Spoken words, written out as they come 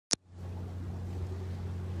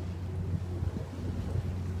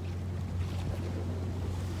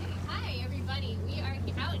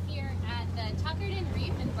Tuckerton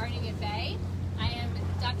Reef in Barnegat Bay. I am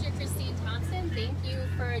Dr. Christine Thompson. Thank you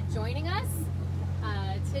for joining us.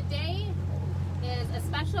 Today is a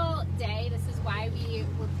special day. This is why we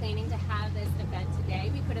were planning to have this event today.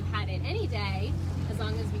 We could have had it any day as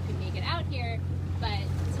long as we could make it out here, but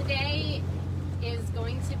today is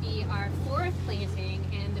going to be our 4th planting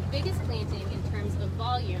and the biggest planting in terms of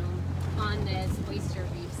volume on this oyster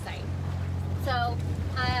reef site. So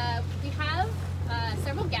we have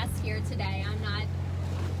several guests here today. I'm not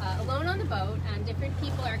alone on the boat. Different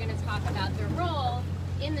people are going to talk about their role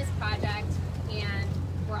in this project, and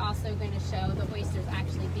we're also going to show the oysters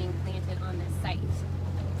actually being planted on this site.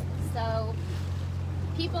 So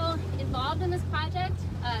people involved in this project,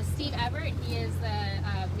 Steve Everett, he is the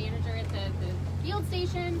manager at the field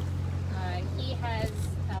station. He has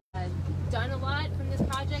done a lot from this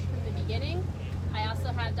project from the beginning. I also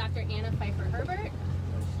have Dr. Anna Pfeiffer-Herbert.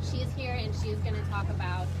 She is here and she is going to talk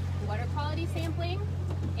about water quality sampling.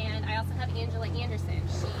 And I also have Angela Anderson.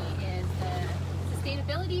 She is the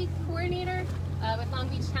sustainability coordinator with Long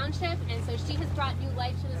Beach Township, and so she has brought new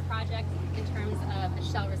life to this project in terms of a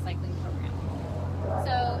shell recycling program.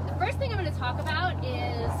 So the first thing I'm going to talk about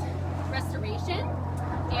is restoration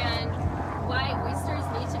and why oysters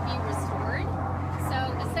need to be restored. So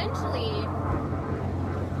essentially,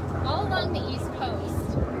 all along the East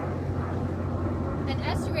Coast, an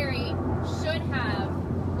estuary should have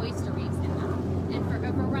oyster reefs in them. And for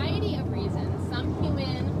a variety of reasons, some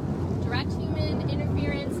direct human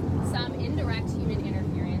interference, some indirect human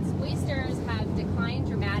interference, oysters have declined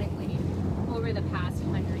dramatically over the past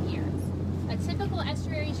 100 years. A typical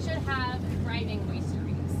estuary should have thriving oyster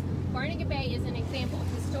reefs. Barnegat Bay is an example.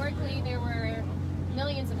 Historically, there were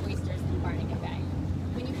millions of oysters in Barnegat Bay.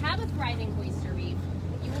 When you have a thriving oyster reef,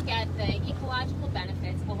 you will get the ecological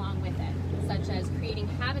benefits along with it, such as creating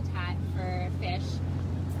habitat for fish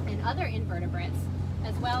and other invertebrates,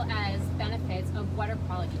 as well as benefits of water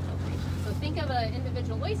quality filtration. So think of an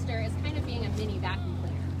individual oyster as kind of being a mini vacuum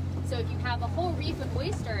cleaner. So if you have a whole reef of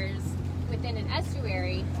oysters within an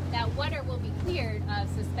estuary, that water will be cleared of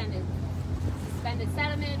suspended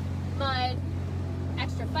sediment, mud,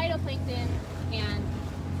 extra phytoplankton, and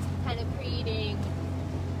kind of creating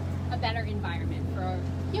a better environment for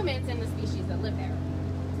humans and the species that live there.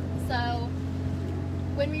 So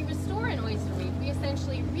when we restore an oyster reef, we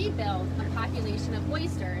essentially rebuild a population of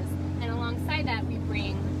oysters, and alongside that we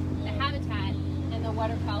bring the habitat and the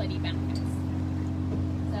water quality benefits.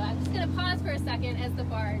 So I'm just going to pause for a second as the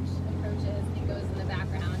barge approaches and goes in the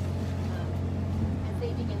background as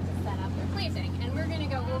they begin to set up their planting. And we're going to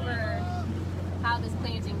go over how this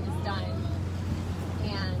planting is done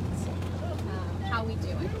and how we do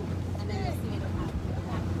it. And then you'll see it happen.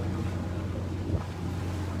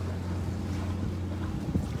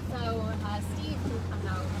 So Steve can come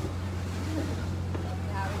out.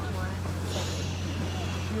 However you want.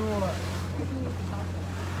 Sure.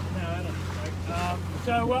 No, I don't think so.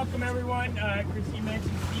 So welcome everyone. Christine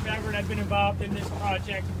mentioned Steve Everett. I've been involved in this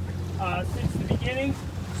project since the beginning.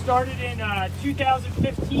 Started in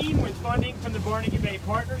 2015 with funding from the Barnegat Bay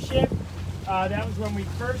Partnership. That was when we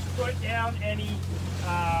first put down any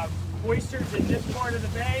oysters in this part of the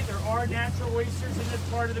bay. There are natural oysters in this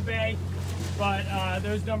part of the bay, but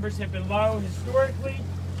those numbers have been low historically.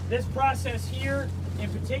 This process here in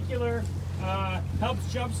particular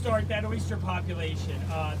helps jumpstart that oyster population.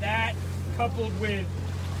 That coupled with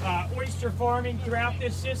oyster farming throughout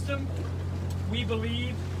this system, we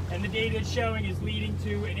believe, and the data is showing, is leading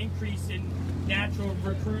to an increase in natural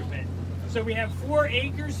recruitment. So we have 4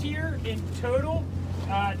 acres here in total.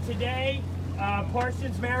 Today,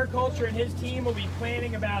 Parsons Mariculture and his team will be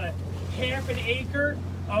planting about a ½ an acre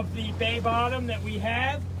of the bay bottom that we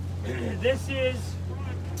have. This is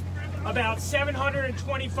about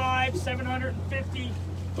 725, 750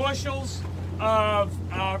 bushels of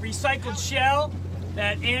recycled shell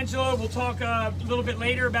that Angela will talk a little bit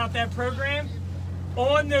later about that program.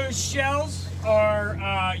 On those shells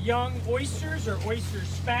are young oysters or oyster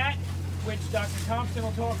spat, which Dr. Thompson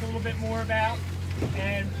will talk a little bit more about.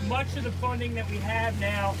 And much of the funding that we have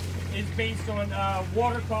now is based on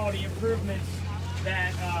water quality improvements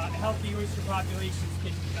that healthy oyster populations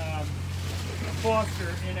can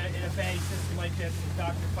foster in a bay system like this. And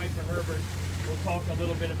Dr. Pfeiffer-Herbert will talk a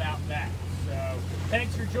little bit about that. So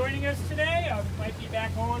thanks for joining us today. I might be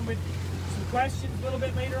back on with some questions a little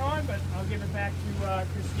bit later on, but I'll give it back to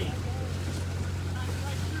Christine.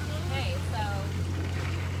 Okay, so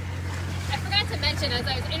I forgot to mention, as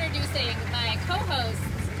I was introducing my co-hosts,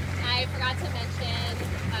 I forgot to mention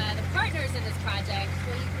the partners in this project.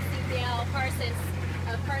 So you can see Dale Parsons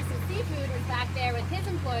of Parsons Seafood was back there with his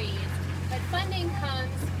employees. But funding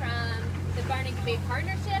comes from the Barnegat Bay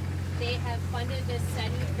Partnership. They have funded this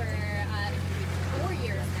study for 4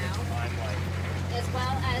 years now, as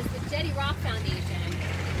well as the Jetty Rock Foundation.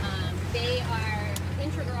 They are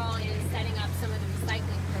integral in setting up some of the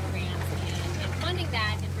recycling programs and funding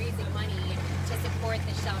that and raising money to support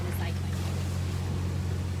the shell recycling.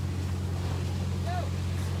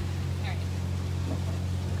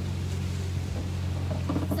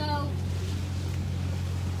 So,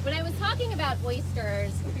 when I was talking about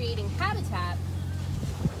oysters creating habitat,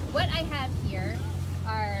 what I have here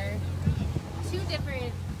are 2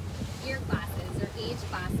 different year classes or age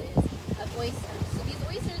classes of oysters. So these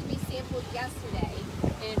oysters we sampled yesterday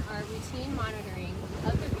in our routine monitoring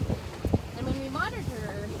of the reef. And when we monitor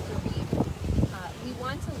the reef, we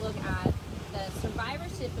want to look at the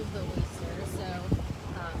survivorship of the oysters, so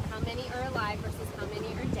how many are alive versus how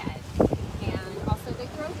many are dead, and also the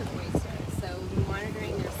growth of oysters. So we're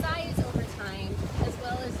monitoring their size over time, as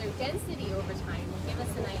well as their density over time, will give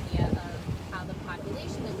us an idea of how the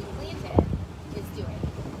population that we planted is doing.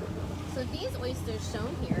 So these oysters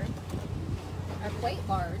shown here are quite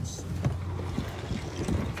large. So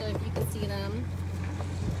if you can see them,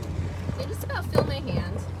 they just about fill my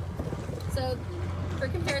hand. So for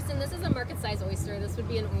comparison, this is a market size oyster. This would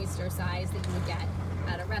be an oyster size that you would get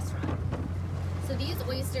at a restaurant. So these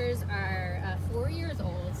oysters are 4 years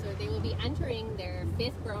old, so they will be entering their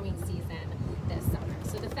 5th growing season this summer.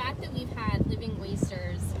 So the fact that we've had living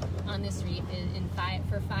oysters on this reef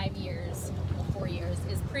for 5 years, 4 years,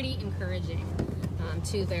 is pretty encouraging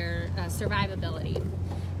to their survivability.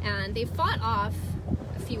 And they fought off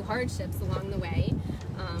a few hardships along the way.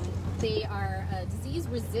 They are a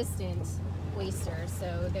disease-resistant oyster,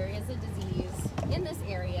 so there is a disease in this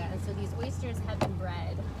area, and so these oysters have been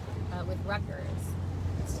bred with Rutgers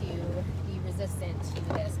to be resistant to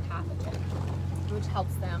this pathogen, which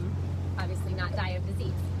helps them obviously not die of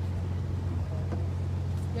disease.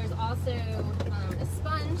 There's also a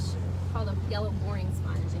sponge called a yellow boring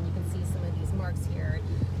sponge, and you can see some of these marks here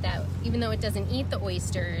that even though it doesn't eat the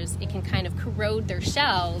oysters, it can kind of corrode their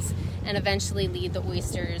shells and eventually lead the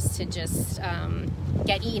oysters to just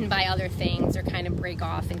get eaten by other things or kind of break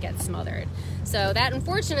off and get smothered. So that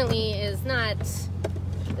unfortunately is not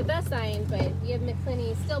the best sign, but we have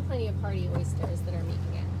still plenty of hardy oysters that are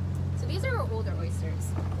making it. So these are our older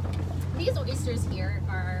oysters. These oysters here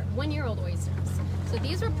are 1-year-old oysters. So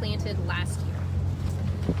these were planted last year.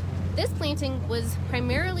 This planting was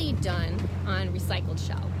primarily done on recycled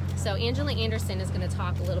shell. So Angela Anderson is going to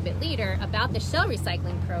talk a little bit later about the shell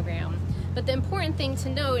recycling program. But the important thing to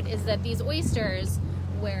note is that these oysters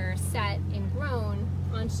were set and grown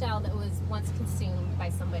on shell that was once consumed by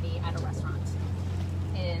somebody at a restaurant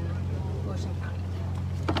in Ocean County.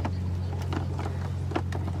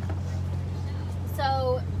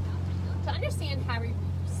 So to understand how we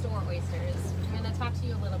store oysters, I'm going to talk to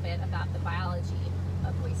you a little bit about the biology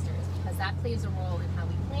of oysters, because that plays a role in how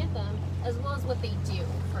we plant them, as well as what they do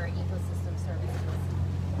for our ecosystem services.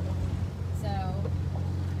 So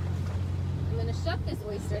I'm going to shuck this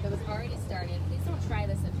oyster that was already started. Please don't try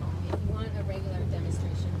this at home. If you want a regular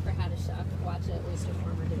demonstration for how to shuck, watch an oyster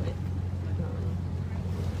farmer do it.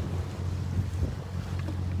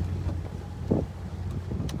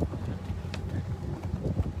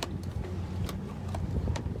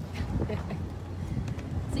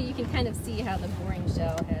 So you can kind of see how the boring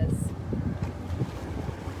shell has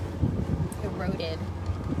eroded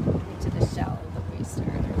into the shell of the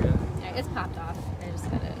oyster. Yeah, it's popped off. I just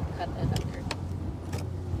gotta cut that under.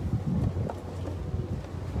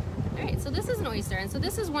 Alright, so this is an oyster, and so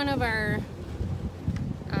this is one of our,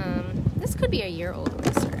 this could be a year-old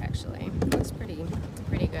oyster actually. It looks pretty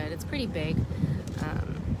good. It's pretty big.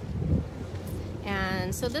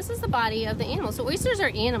 And so this is the body of the animal. So oysters are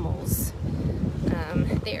animals.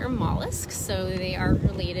 They are mollusks, so they are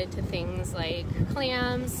related to things like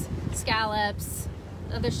clams, scallops,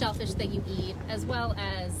 other shellfish that you eat, as well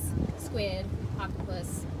as squid,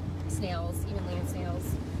 octopus, snails, even land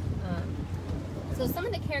snails. So some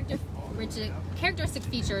of the characteristic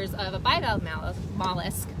features of a bivalve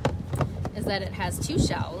mollusk is that it has 2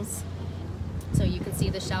 shells. So you can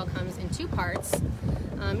see the shell comes in 2 parts.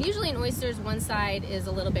 Usually in oysters, one side is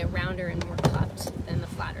a little bit rounder and more cupped than the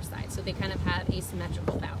flatter side, so they kind of have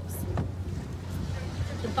asymmetrical valves.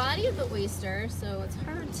 The body of the oyster, so it's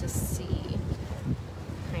hard to see,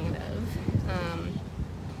 kind of.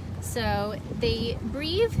 So they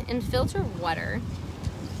breathe and filter water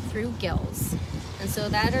through gills, and so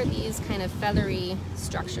that are these kind of feathery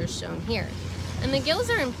structures shown here. And the gills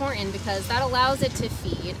are important because that allows it to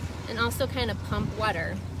feed and also kind of pump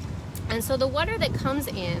water. And so the water that comes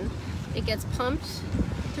in, it gets pumped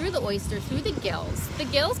through the oyster, through the gills. The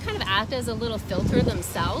gills kind of act as a little filter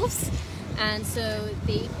themselves, and so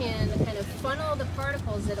they can kind of funnel the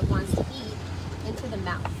particles that it wants to eat into the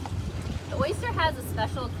mouth. The oyster has a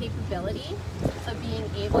special capability of being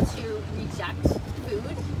able to reject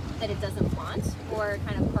food that it doesn't want, or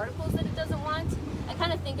kind of particles that it doesn't want. I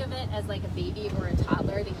kind of think of it as like a baby or a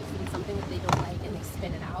toddler that you feed something that they don't like and they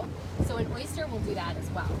spit it out. So an oyster will do that as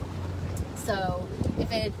well. So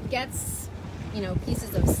if it gets, you know,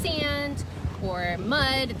 pieces of sand or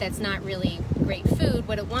mud that's not really great food,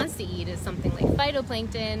 what it wants to eat is something like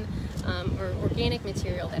phytoplankton or organic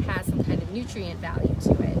material that has some kind of nutrient value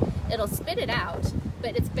to it. It'll spit it out,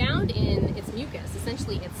 but it's bound in its mucus,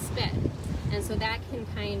 essentially its spit. And so that can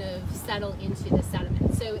kind of settle into the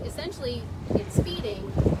sediment. So essentially it's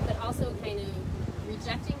feeding, but also kind of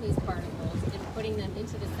rejecting these particles and putting them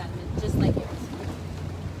into the sediment just like yours.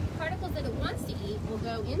 Particles that it wants to eat will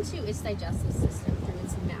go into its digestive system through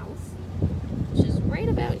its mouth, which is right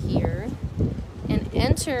about here, and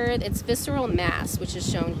enter its visceral mass, which is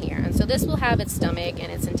shown here. And so this will have its stomach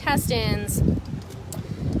and its intestines,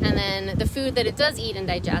 and then the food that it does eat and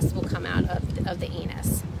digest will come out of the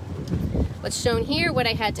anus. What's shown here, what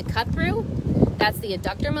I had to cut through, that's the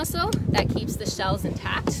adductor muscle that keeps the shells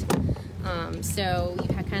intact. So you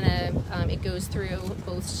it goes through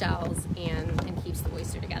both shells and keeps the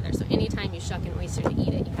oyster together. So anytime you shuck an oyster to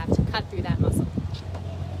eat it, you have to cut through that muscle.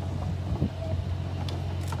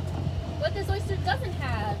 What this oyster doesn't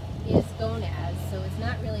have is gonads, so it's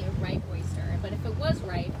not really a ripe oyster. But if it was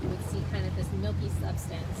ripe, you would see kind of this milky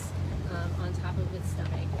substance on top of its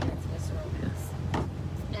stomach and its visceral mass.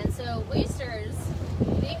 And so oysters,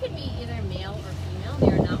 they could be either male or female.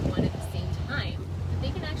 They are not one at the same time. But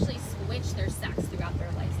they can actually switch their sex throughout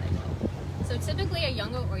their life cycle. So typically a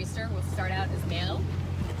younger oyster will start out as male,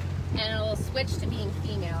 and it'll switch to being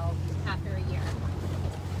female after a year.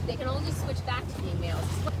 They can only switch back to being males.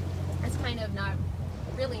 It's kind of not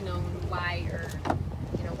really known why, or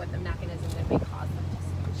what the mechanism that may cause them to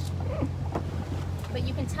switch. But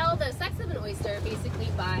you can tell the sex of an oyster basically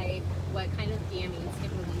by what kind of gametes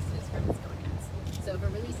it releases from its gonads. So if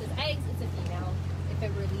it releases eggs, it's a female. If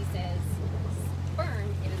it releases sperm,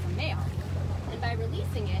 it is a male. And by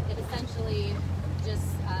releasing it, it essentially just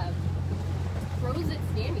throws its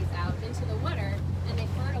gametes out into the water, and they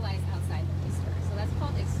fertilize outside the oyster. So that's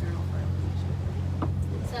called external fertilization.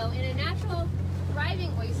 So in a natural,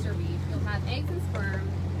 thriving oyster reef, you'll have eggs and sperm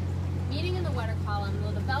meeting in the water column.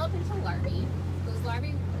 They'll develop into larvae. Those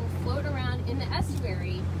larvae will float around in the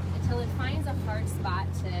estuary until it finds a hard spot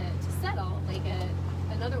to settle, like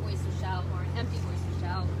another oyster shell or an empty oyster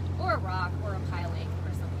shell or a rock or a piling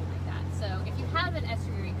or something like that. So if you have an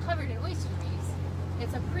estuary covered in oyster reefs,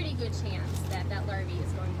 it's a pretty good chance that that larvae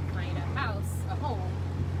is going to find a home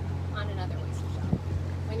on another oyster shell.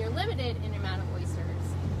 When you're limited in the amount of oysters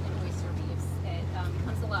in oyster reefs, it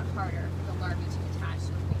becomes a lot harder for the larvae to attach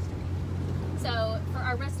to an oyster reef. So for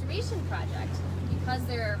our restoration project, because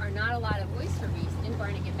there are not a lot of oyster reefs in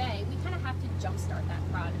Barnegat Bay, we kind of have to jumpstart that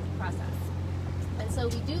process. And so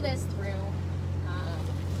we do this through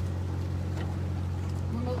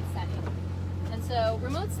remote setting. And so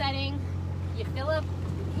remote setting, you fill up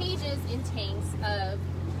cages in tanks of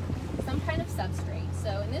some kind of substrate.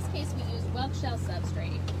 So in this case, we use whelk shell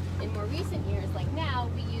substrate. In more recent years, like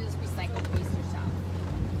now, we use recycled oyster shell.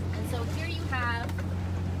 And so here you have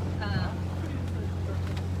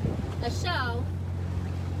a shell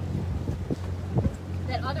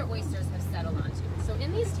that other oysters have settled onto. So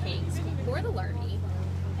in these tanks, for the larvae,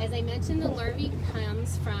 as I mentioned, the larvae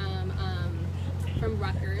comes from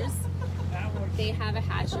Rutgers. They have a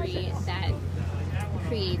hatchery that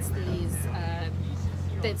creates these,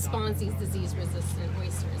 that spawns these disease-resistant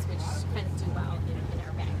oysters, which kind of do well in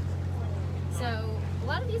our bay. So a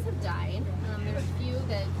lot of these have died. There's a few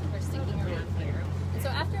that are sticking around here. And so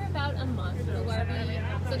after about a month, the larvae,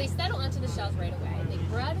 so they settle onto the shells right away. They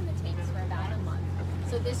grow out in the tanks for about a month.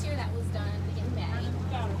 So this year that was done in May.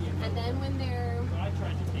 And then when they're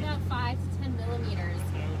about 5 to 10 millimeters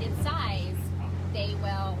in size, they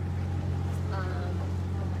will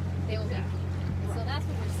be blooming. So that's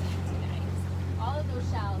what we're seeing today. All of those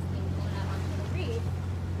shells being blown out onto the reef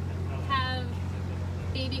have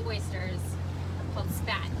baby oysters called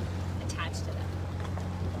spat attached to them.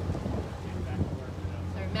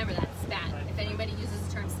 So remember that, spat. If anybody uses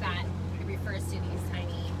the term spat, it refers to these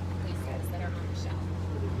tiny oysters that are on the shell.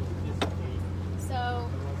 So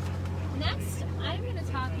next, I'm going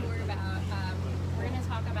to talk more about, we're going to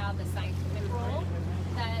talk about the scientific role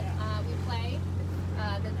that we played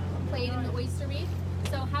in the oyster reef.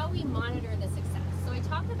 So how we monitor the success. So I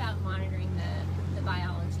talked about monitoring the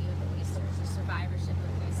biology of the oysters, the survivorship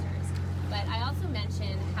of the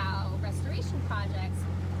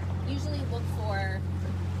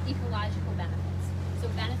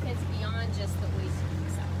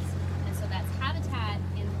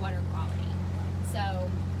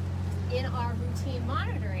routine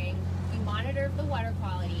monitoring, we monitor the water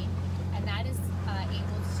quality, and that is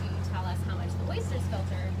able to tell us how much the oysters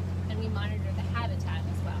filter, and we monitor the habitat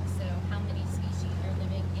as well, so how many species are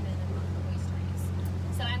living in and among the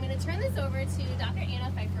oysteries. So I'm going to turn this over to Dr.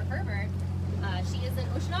 Anna Pfeiffer-Herbert. She is an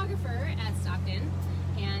oceanographer at Stockton,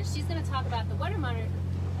 and she's going to talk about the water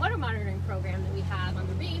monitoring program that we have on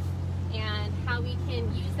the reef and how we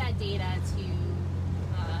can use that data to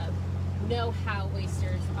know how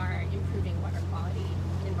oysters are improving water quality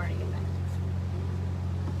in Barnegat Bay.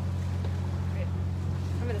 Great.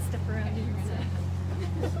 I'm going to step around here.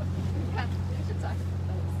 Yeah, we should talk about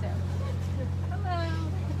those too. Hello.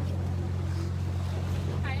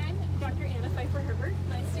 Hi, I'm Dr. Anna Pfeiffer-Herbert.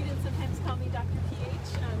 My students sometimes call me Dr. PH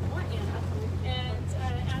or Anna. And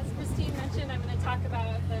as Christine mentioned, I'm going to talk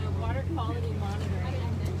about the water quality monitoring.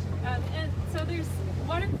 And so there's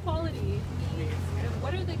water quality means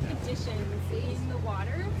what are the conditions in the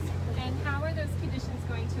water and how are those conditions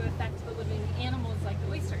going to affect the living animals like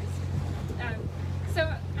the oysters.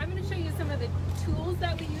 So I'm going to show you some of the tools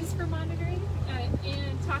that we use for monitoring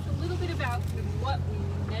and talk a little bit about what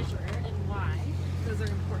we measure and why those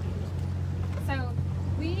are important. So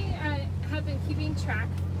we have been keeping track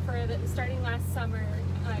for starting last summer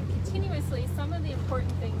continuously some of the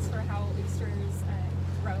important things for how oysters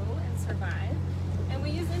grow and survive. And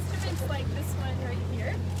we use instruments like this one right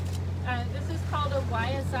here. This is called a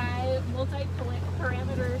YSI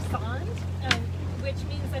multi-parameter sonde, which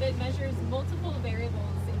means that it measures multiple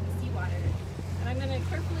variables in the seawater. And I'm going to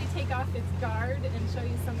carefully take off its guard and show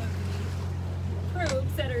you some of the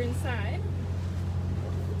probes that are inside.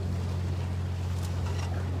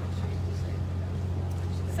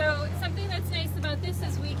 So something that's nice about this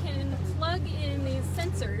is we can plug in these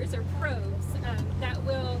sensors or probes that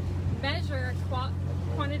will measure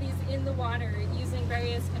quantities in the water using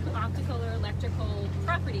various kind of optical or electrical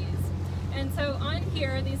properties. And so on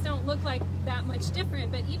here, these don't look like that much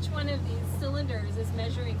different, but each one of these cylinders is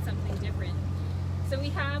measuring something different. So we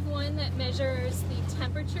have one that measures the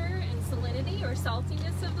temperature and salinity or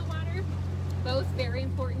saltiness of the water, both very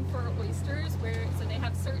important for oysters, so they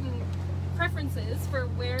have certain preferences for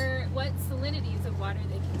what salinities of water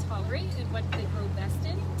they can tolerate and what they grow best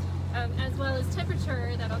in, as well as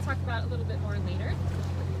temperature that I'll talk about a little bit more later.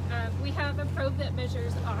 We have a probe that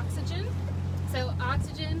measures oxygen. So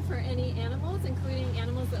oxygen for any animals, including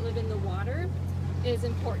animals that live in the water, is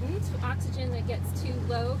important. Oxygen that gets too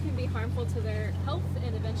low can be harmful to their health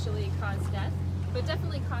and eventually cause death, but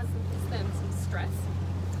definitely cause them some stress.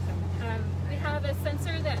 We have a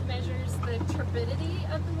sensor that measures the turbidity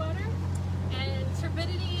of the water. And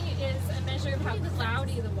turbidity is a measure of how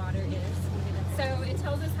cloudy the water is. So it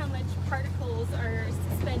tells us how much particles are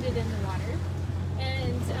suspended in the water.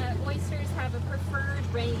 And oysters have a preferred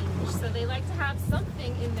range, so they like to have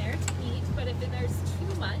something in there to eat, but if there's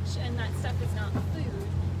too much and that stuff is not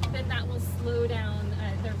food, then that will slow down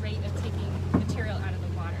the rate of taking material out of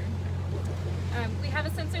the water. We have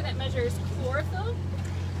a sensor that measures chlorophyll.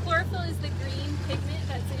 Chlorophyll is the green pigment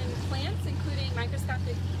that's in plants, including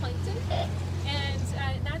microscopic plankton, and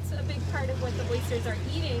that's a big part of what the oysters are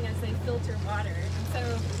eating as they filter water. And so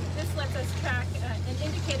this lets us track an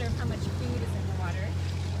indicator of how much food is in the water.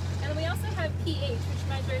 And we also have pH, which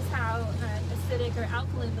measures how acidic or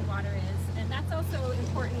alkaline the water is, and that's also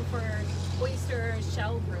important for oyster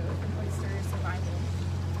shell growth and oyster survival.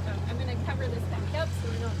 So I'm going to cover this back up so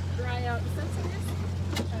we don't dry out the sensors.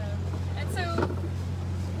 And so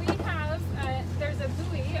we have, there's a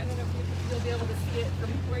buoy, I don't know if you'll be able to see it from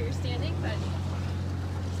where you're standing, but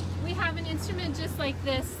we have an instrument just like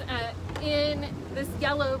this in this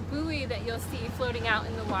yellow buoy that you'll see floating out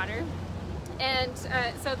in the water. And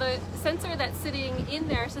so the sensor that's sitting in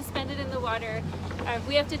there, suspended in the water,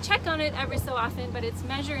 we have to check on it every so often, but it's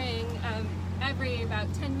measuring every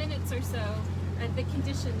about 10 minutes or so the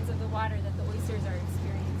conditions of the water that the oysters are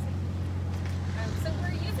experiencing. So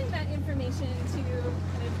we're using that information to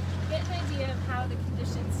kind of get an idea of how the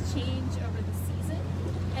conditions change over the season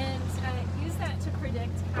and use that to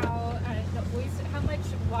predict how much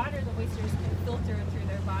water the oysters can filter through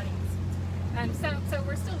their bodies. So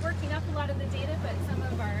we're still working up a lot of the data, but some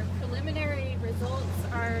of our preliminary results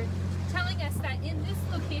are telling us that in this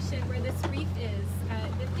location where this reef is,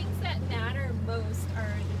 the things that matter most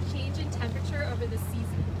are the change in temperature over the seasons,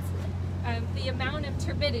 the amount of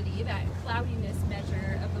turbidity, that cloudiness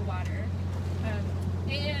measure of the water,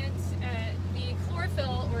 and the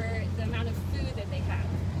chlorophyll, or the amount of food that they have.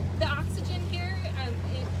 The oxygen here,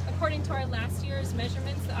 according to our last year's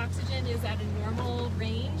measurements, the oxygen is at a normal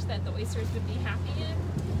range that the oysters would be happy in.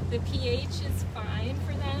 The pH is fine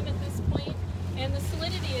for them at this point, and the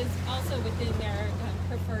salinity is also within their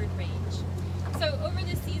preferred range. So over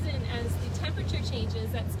the season, as the temperature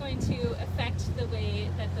changes, that's going to affect the way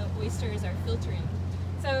that the oysters are filtering.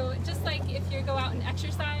 So just like if you go out and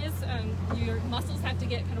exercise, your muscles have to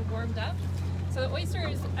get kind of warmed up. So the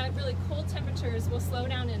oysters at really cold temperatures will slow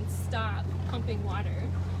down and stop pumping water.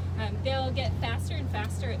 They'll get faster and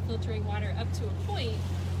faster at filtering water up to a point.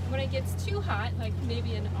 When it gets too hot, like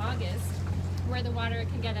maybe in August, where the water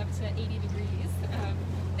can get up to 80 degrees,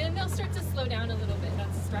 then they'll start to slow down a little bit.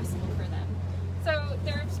 That's stressful for them. So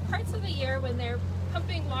there's parts of the year when they're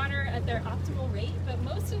pumping water at their optimal rate, but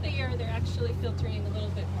most of the year they're actually filtering a little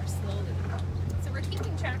bit more slowly. So we're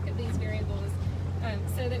keeping track of these variables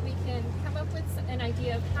so that we can come up with an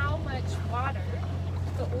idea of how much water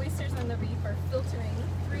the oysters on the reef are filtering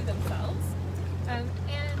through themselves. And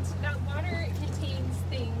that water contains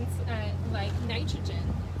things like nitrogen.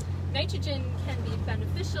 Nitrogen can be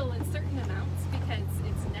beneficial in certain amounts because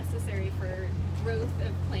it's necessary for growth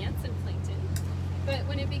of plants and plankton. But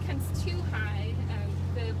when it becomes too high,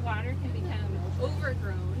 the water can become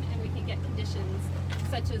overgrown and we can get conditions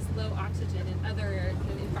such as low oxygen and other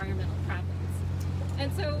environmental problems.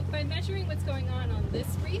 And so by measuring what's going on this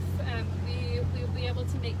reef, we'll be able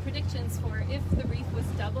to make predictions for if the reef was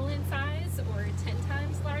double in size or 10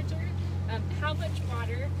 times larger, how much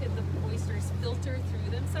water could the oysters filter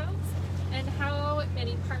through themselves, and how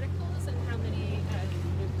many particles and how many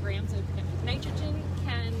grams of nitrogen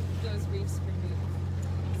can those reefs remove.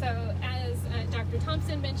 So as Dr.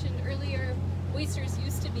 Thompson mentioned earlier, oysters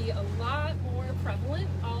used to be a lot more prevalent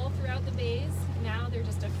all throughout the bays. Now they're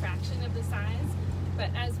just a fraction of the size. But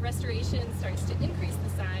as restoration starts to increase the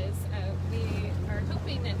size, we are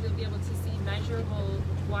hoping that we'll be able to see measurable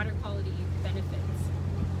water quality benefits.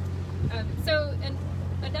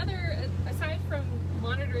 Aside from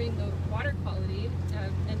monitoring the water quality,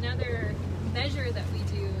 another measure that we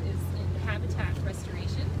do is in habitat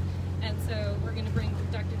restoration. And so we're going to bring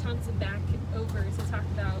Dr. Thompson back over to talk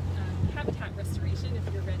about habitat restoration,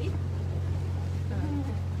 if you're ready.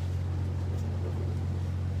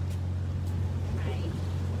 Hi,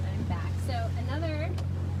 I'm back. So another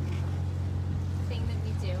thing that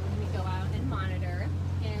we do when we go out and monitor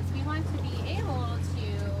is we want to be able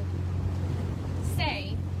to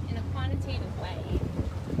say in a quantitative way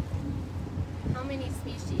how many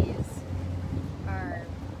species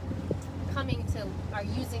are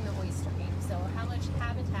using the oyster reef. So how much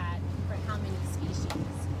habitat for how many species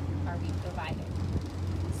are we providing?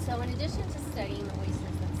 So in addition to studying the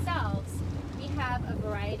oysters themselves, we have a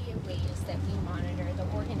variety of ways that we monitor the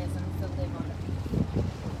organisms that live on the reef.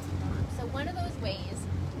 So one of those ways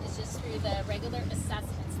is just through the regular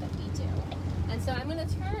assessments that we do. And so I'm going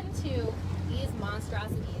to turn to these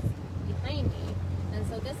monstrosities behind me. And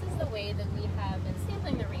so this is the way that we have been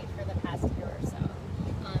sampling the reef for the past year or so.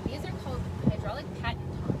 These are called hydraulic patent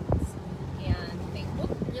tongs, and they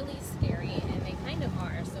look really scary, and they kind of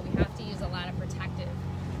are, so we have to use a lot of protective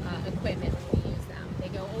equipment when we use them. They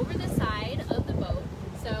go over the side of the boat,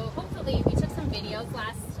 so hopefully we took some videos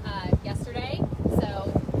yesterday,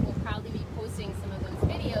 so we'll probably be posting some of those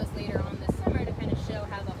videos later on this summer to kind of show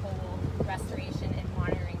how the whole restoration and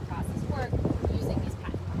monitoring process work using these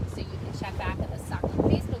patent tongs. So you can check back at the Stockton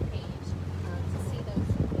Facebook page to see those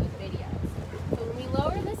videos. So when we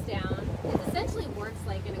lower this down, it essentially works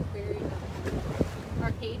like an aquarium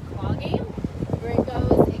arcade claw game, where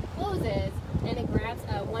it closes and it grabs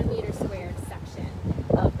a 1 meter squared section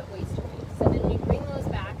of the oyster reef. So then we bring those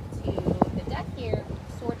back to the deck here,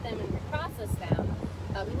 sort them and reprocess them.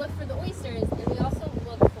 We look for the oysters, and we also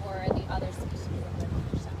look for the other species that live on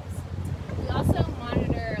the shells. We also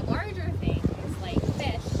monitor larger things like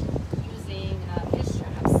fish using fish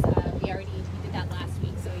traps. We did that last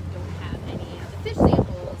week, so we don't have any of the fish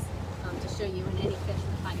samples to show you, and any fish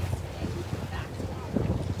we caught yesterday we put back to the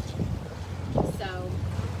So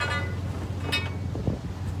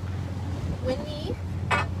when we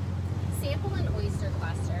sample an oyster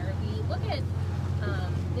cluster, we look at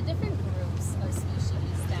the different groups of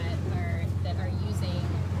species that are using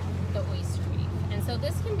the oyster reef. And so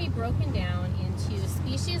this can be broken down into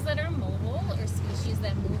species that are mobile or species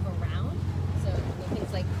that move around. So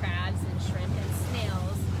things like crabs and shrimp and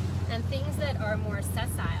snails, and things that are more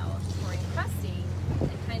sessile or encrusting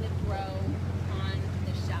and kind of grow on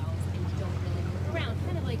the shells and don't really move around,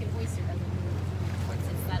 kind of like an oyster doesn't move once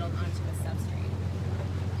it's settled onto a substrate.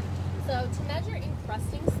 So to measure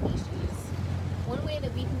encrusting species, one way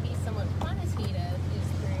that we can be somewhat quantitative is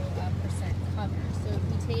through a percent cover. So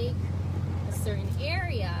if we take a certain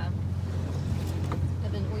area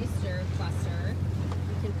of an oyster cluster,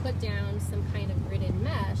 we can put down some kind of gridded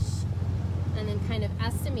mesh and then kind of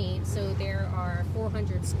estimate, so there are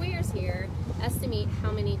 400 squares here, estimate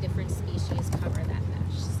how many different species cover that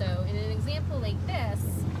mesh. So in an example like this,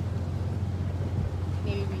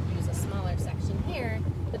 maybe we'd use a smaller section here,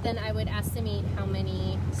 but then I would estimate how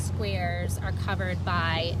many squares are covered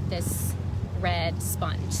by this red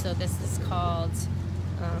sponge. So this is called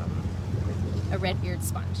a red-eared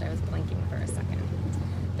sponge. I was blanking for a second.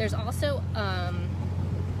 There's also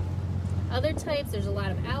other types. There's a lot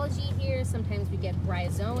of algae here. Sometimes we get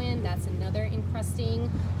bryozoan. That's another encrusting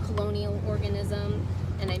colonial organism.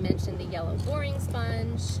 And I mentioned the yellow boring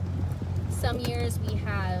sponge. Some years we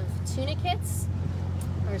have tunicates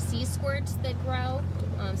or sea squirts that grow.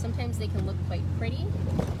 Sometimes they can look quite pretty.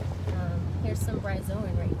 Here's some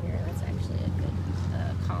bryozoan right here. That's actually a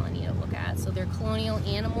good colony to look at. So they're colonial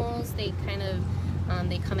animals. They kind of,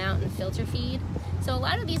 they come out and filter feed. So a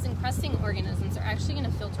lot of these encrusting organisms are actually going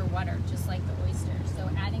to filter water, just like the oysters. So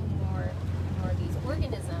adding more of these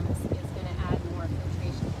organisms is going to add more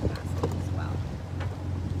filtration capacity as well.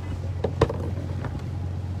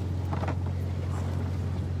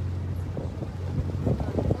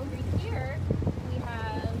 Over here, we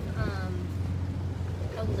have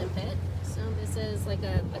a limpet. So this is like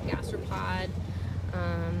a gastropod,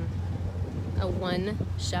 a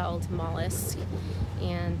one-shelled mollusk,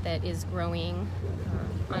 and that is growing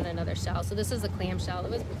on another shell. So this is a clam shell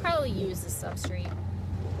that was probably used as substrate.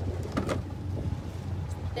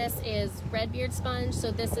 This is red-beard sponge.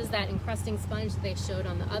 So this is that encrusting sponge that they showed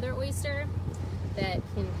on the other oyster that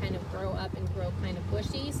can kind of grow up and grow kind of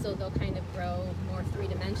bushy. So they'll kind of grow more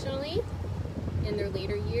three-dimensionally in their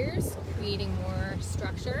later years, creating more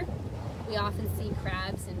structure. We often see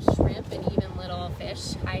crabs and shrimp and even little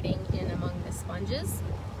fish hiding in among the sponges.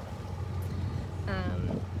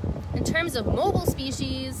 In terms of mobile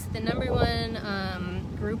species, the number one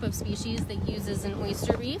group of species that uses an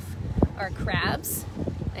oyster reef are crabs.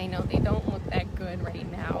 I know they don't look that good right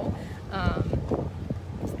now,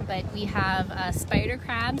 but we have spider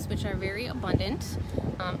crabs, which are very abundant.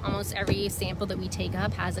 Almost every sample that we take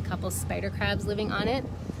up has a couple spider crabs living on it.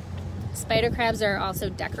 Spider crabs are also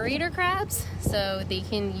decorator crabs, so they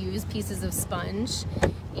can use pieces of sponge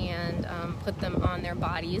and put them on their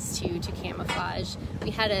bodies to camouflage. We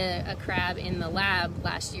had a crab in the lab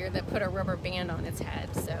last year that put a rubber band on its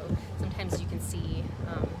head, so sometimes you can see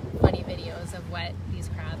funny videos of what these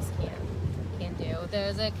crabs can do.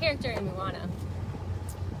 There's a character in Moana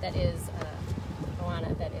that is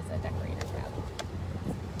a decorator crab.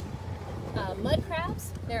 Mud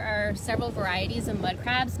crabs. There are several varieties of mud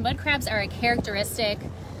crabs. Mud crabs are a characteristic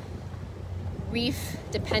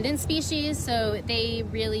reef-dependent species, so they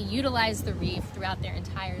really utilize the reef throughout their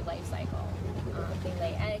entire life cycle. They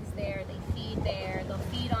lay eggs there, they feed there, they'll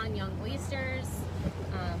feed on young oysters,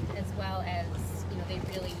 as well as, they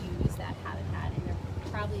really use that habitat, and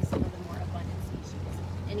they're probably some of the more abundant species.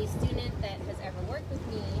 Any student that has ever worked with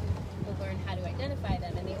me will learn how to identify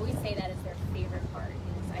them, and they always say that is their favorite part,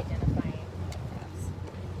 is identifying crabs.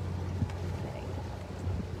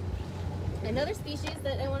 Another species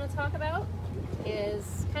that I want to talk about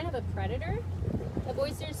is kind of a predator of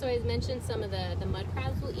oysters. So I mentioned some of the mud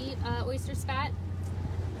crabs will eat oyster spat,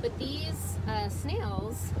 but these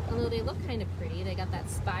snails, although they look kind of pretty, they got that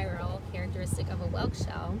spiral characteristic of a whelk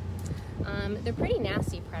shell, they're pretty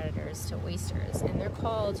nasty predators to oysters, and they're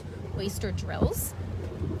called oyster drills.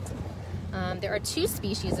 There are two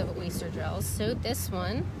species of oyster drills. So this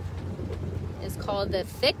one is called the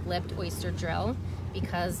thick-lipped oyster drill,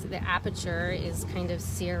 because the aperture is kind of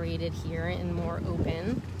serrated here and more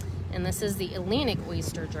open. And this is the Atlantic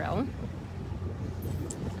oyster drill,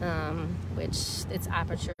 which its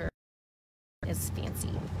aperture is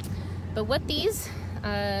fancy. But what these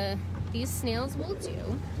snails will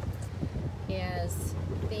do is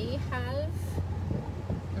they have,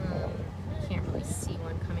 I can't really see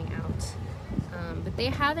one coming out, but they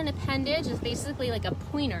have an appendage. It's basically like a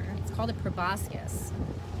pointer. It's called a proboscis.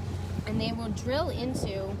 And they will drill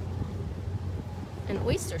into an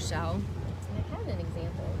oyster shell, and I have an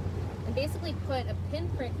example, and basically put a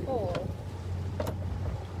pinprick hole.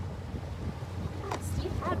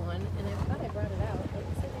 Steve had one, and I thought I brought it out, but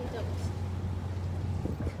it said I don't.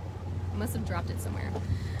 I must have dropped it somewhere.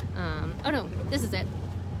 Oh no, this is it.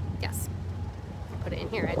 Yes, put it in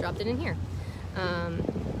here. I dropped it in here.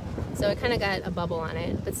 So it kind of got a bubble on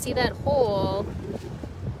it, but see that hole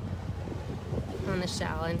on the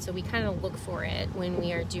shell, and so we kind of look for it when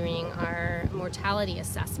we are doing our mortality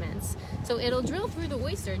assessments. So it'll drill through the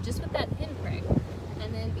oyster just with that pinprick,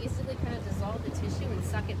 and then basically kind of dissolve the tissue and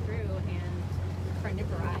suck it through and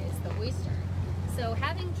carnivorize the oyster. So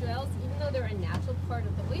having drills, even though they're a natural part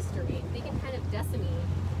of the oyster reef, they can kind of decimate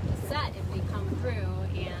the set if they come through.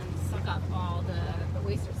 suck up all the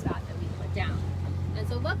oyster fat that we put down. And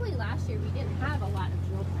so luckily last year we didn't have a lot of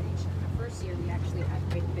drill predation. The first year we actually had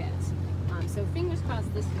quite a bit. So fingers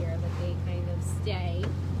crossed this year that they kind of stay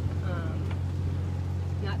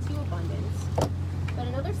not too abundant. But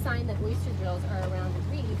another sign that oyster drills are around the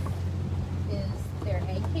reef is their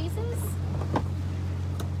egg cases.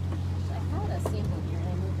 I had a sample here and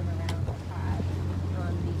I moved them around. I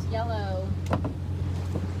had these yellow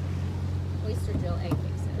oyster drill egg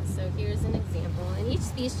cases. So here's an example. And each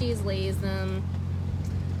species lays them.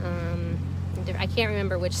 I can't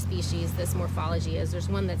remember which species this morphology is. There's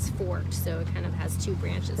one that's forked, so it kind of has two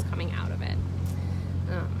branches coming out of it.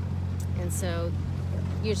 And so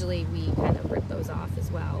usually we kind of rip those off as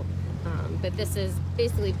well. But this is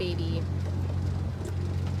basically baby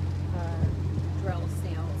drill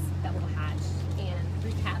snails that will hatch and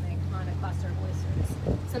wreak havoc on a cluster of oysters.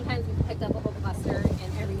 Sometimes we've picked up a whole cluster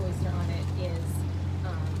and every oyster on it is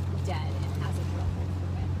dead and has a drill hole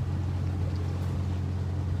through it.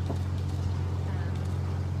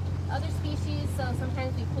 Other species, so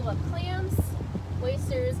sometimes we pull up clams.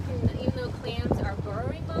 Oysters, even though clams are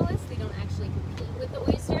burrowing mollusks, they don't actually compete with the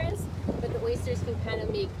oysters, but the oysters can kind of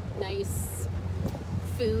make nice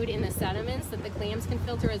food in the sediments that the clams can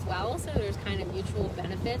filter as well. So there's kind of mutual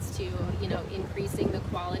benefits to, you know, increasing the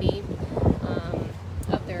quality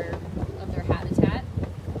of their habitat.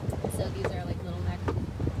 So these are like little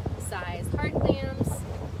neck-sized hard clams.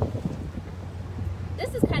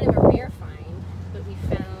 This is kind of a rare find, but we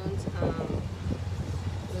found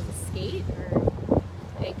was a skate or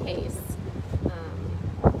egg case.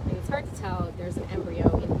 And it's hard to tell if there's an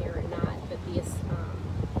embryo in here or not, but these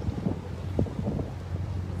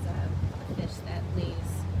it's a fish that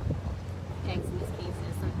lays eggs in these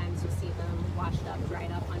cases. Sometimes you see them washed up,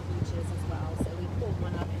 dried up on beaches as well. So we pulled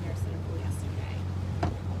one up in our sample yesterday.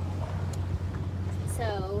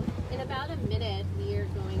 So in about a minute, we are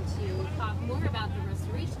going to talk more about the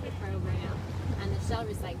restoration program and the shell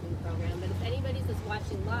recycling program. But if anybody that's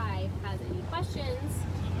watching live has any questions,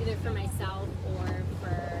 either for myself or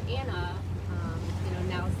for Anna, you know,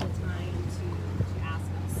 now's the time to ask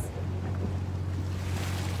us.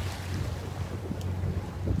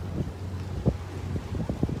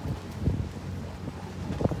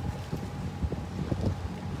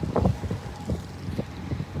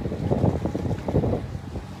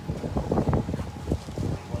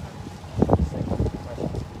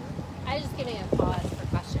 I was just giving a pause for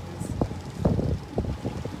questions.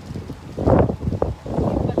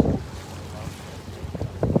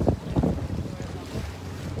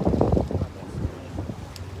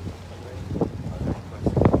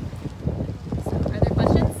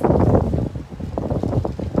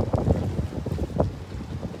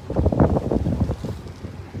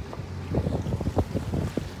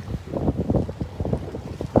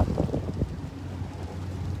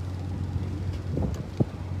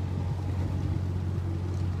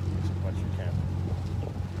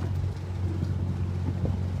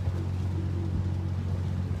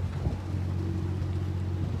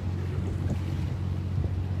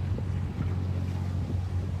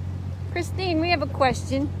 Christine, we have a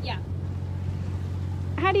question. Yeah.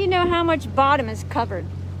 How do you know how much bottom is covered?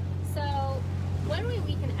 So one way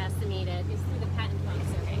we can estimate it is through the patent farm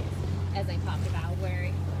surveys, as I talked about, where,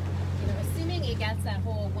 you know, assuming it gets that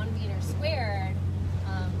whole 1 meter squared,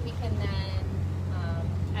 we can then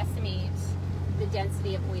estimate the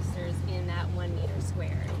density of oysters in that 1 meter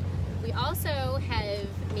squared. We also have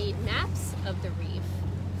made maps of the reef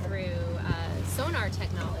through sonar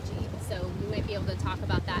technology. So we might be able to talk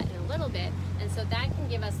about that in a little bit. And so that can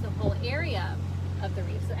give us the whole area of the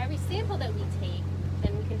reef. So every sample that we take,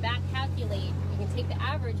 then we can back calculate, we can take the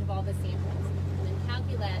average of all the samples and then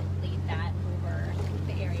calculate that over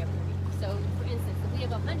the area of the reef. So for instance, if we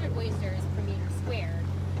have 100 oysters per meter squared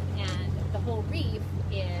and the whole reef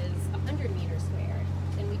is 100 meters squared,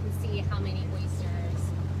 then we can see how many oysters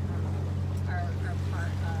are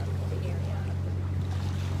part of the area.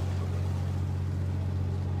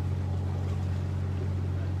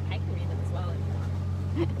 I can read them as well if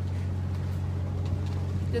you want.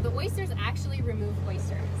 Do the oysters actually remove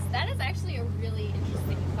oysters? That is actually a really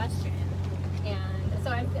interesting question. And so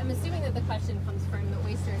I'm assuming that the question comes from the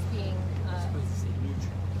oysters being... It's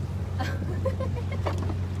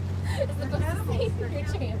supposed to say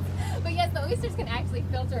nutrients. But yes, the oysters can actually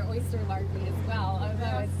filter oyster larvae as well,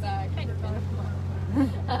 although it's kind of minimal.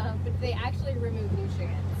 But they actually remove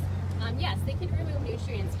nutrients. Yes, they can remove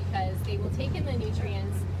nutrients because they will take in the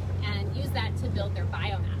nutrients and use that to build their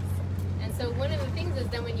biomass. And so one of the things is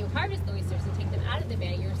then when you harvest the oysters and take them out of the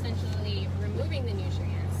bay, you're essentially removing the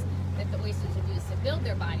nutrients that the oysters have used to build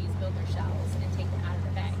their bodies, build their shells, and take them out of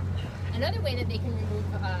the bay. Another way that they can remove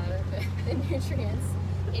the nutrients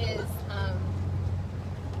is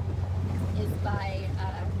by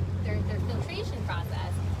their filtration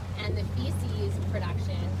process and the feces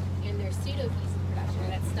production and their pseudo-feces production, or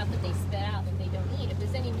that stuff that they spit out that they don't eat. If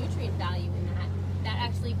there's any nutrient value in that, that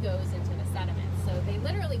actually goes into the sediments. So they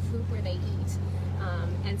literally poop where they eat.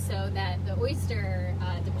 And so that the oyster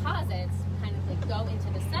deposits kind of like go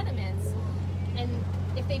into the sediments, and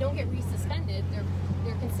if they don't get resuspended,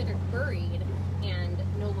 they're considered buried and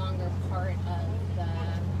no longer part of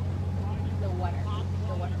the water.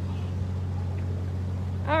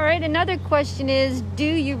 All right, another question is, do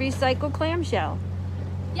you recycle clamshell?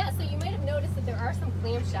 Yeah, so you might have noticed that there are some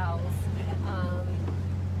clamshells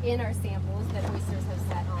in our samples that oysters have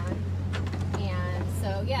set on. And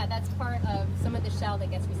so, yeah, that's part of some of the shell that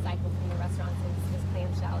gets recycled from the restaurants is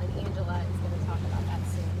clamshell, and Angela is going to talk about that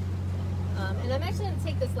soon. And I'm actually going to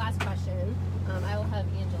take this last question. I will have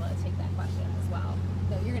Angela take that question as well.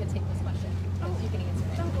 No, you're going to take this question. You can answer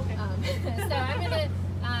it. Oh, okay. So I'm going to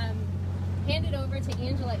hand it over to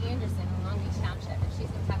Angela Anderson in Long Beach Township, and she's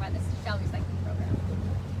going to talk about this shell recycling program.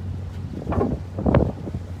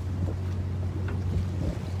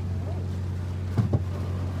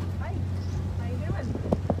 Hi, how you doing?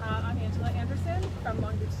 I'm Angela Anderson from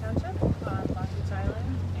Long Beach Township, Long Beach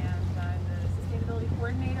Island, and I'm the sustainability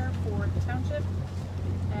coordinator for the township.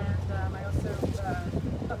 And I also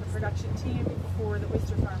on the production team for the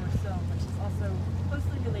Oyster Farmers film, which is also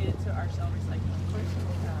closely related to our shell recycling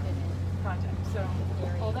project. So,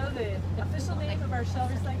 although the official name of our shell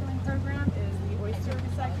recycling program is the Oyster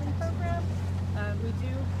Recycling Program, we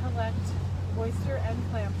do collect oyster and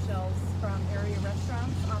clam shells from area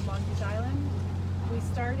restaurants on Long Beach Island. We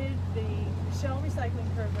started the shell recycling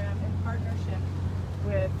program in partnership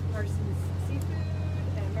with Parsons Seafood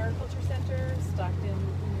and Mariculture Center, Stockton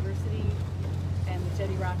University, and the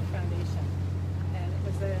Jetty Rock Foundation. And it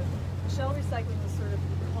was shell recycling was sort of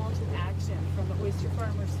the call to action from the Oyster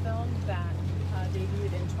Farmers film that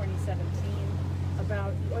debuted in 2017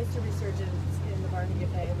 about the oyster resurgence in the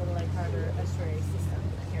Barnegat Bay, Little Lake Harbor estuary system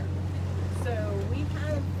here. So we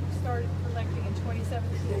have started collecting in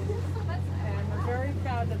 2017, and we're very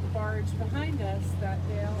proud that the barge behind us, that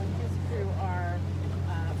Dale and his crew are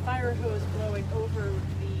fire hose blowing over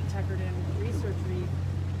the Tuckerton Research Reef.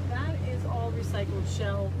 That is all recycled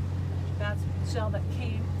shell. That's shell that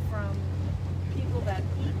came from people that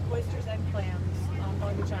eat oysters and clams on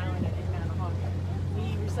Long Beach Island and in Manahawkin.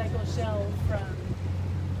 We recycle shell from,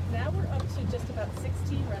 now we're up to just about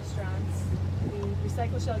 16 restaurants. We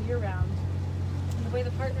recycle shell year-round. And the way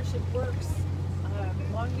the partnership works,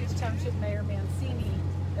 Long Beach Township Mayor Mancini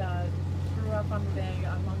grew up on the bay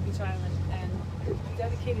on Long Beach Island and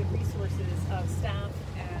dedicated resources of staff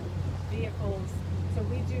and vehicles. So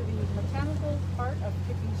we do the mechanical part of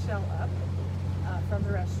picking shell up from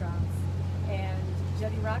the restaurants. And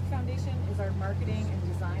Jetty Rock Foundation is our marketing and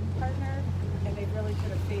design partner, and they've really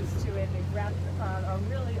put a face to it. They've wrapped a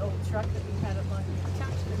really old truck that we had at Long Beach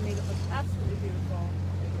Township and made it look absolutely beautiful.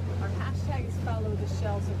 Our hashtag is Follow the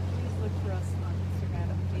Shell, so please look for us on Instagram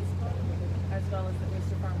and Facebook, as well as the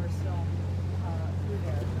Oyster Farmers film through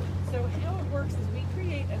there. So how it works is we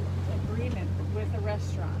create an agreement with a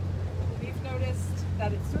restaurant. We've noticed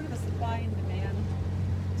that it's sort of a supply and demand.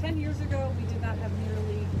 10 years ago, we did not have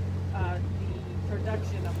nearly the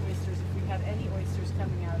production of oysters if we had any oysters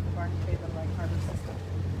coming out of the Barnegat Bay Little Lake Harbor system.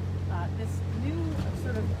 This new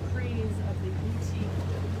sort of craze of the boutique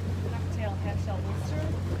cocktail half-shell oyster.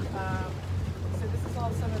 So this is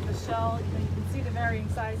all some of the shell. You can see the varying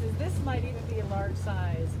sizes. This might even be a large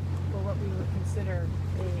size for what we would consider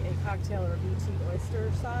a cocktail or a boutique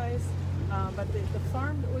oyster size. But the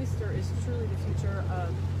farmed oyster is truly the future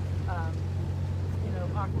of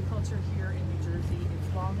aquaculture here in New Jersey.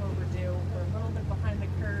 It's long overdue. We're a little bit behind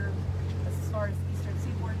the curve as far as the eastern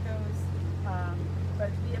seaboard goes.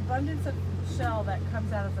 But the abundance of shell that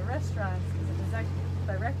comes out of the restaurants is a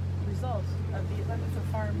direct result of the abundance of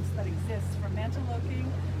farms that exist from Mantoloking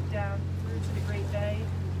down through to the Great Bay.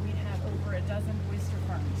 We have over a dozen oyster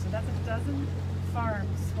farms. So that's a dozen farms,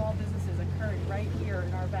 small businesses occurring right here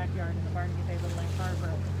in our backyard in the Barnegat Bay Little Lake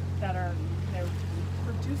Harbor that are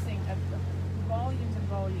producing volumes and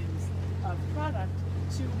volumes of product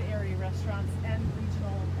to the area restaurants and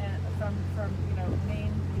regional, and from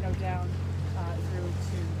Maine down through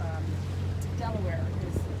to Delaware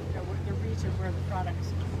is the reach of where the product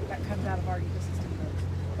that comes out of our ecosystem goes.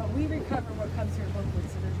 But we recover what comes here locally,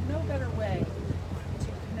 so there's no better way to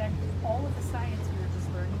connect all of the science we were just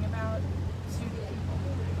learning about to the people,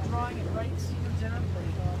 drawing it right to you gently.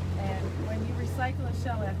 And when you recycle a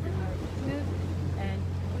shell after you've eaten it, and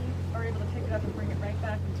we are able to pick it up and bring it right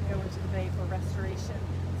back and to go into the bay for restoration,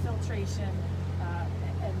 filtration,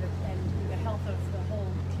 and the health of the whole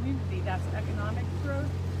community. That's economic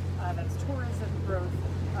growth, that's tourism growth,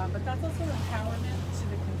 but that's also empowerment to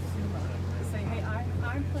the consumer. To say, hey,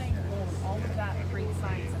 I'm playing a role in all of that great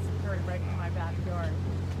science that's occurring right in my backyard.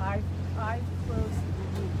 I've closed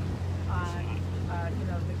the loop on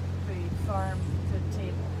the farm to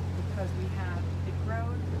table because we have it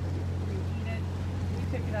grown, we eat it, we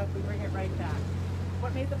pick it up, we bring it right back.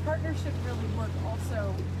 What made the partnership really work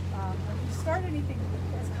also, when you start anything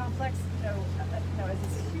as complex, as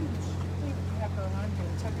this huge thing that we have going on here,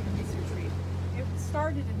 the Tuckerton Research Reef, it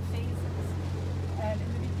started in phases. And in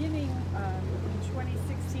the beginning, in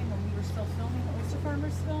 2016, when we were still filming the Oyster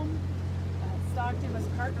Farmers film, Stockton was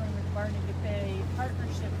partnering with Barnegat Bay,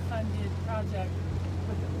 partnership-funded project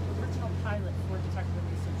with the original pilot for the Tuckerton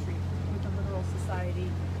Research Reef, with the Littoral Society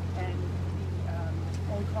and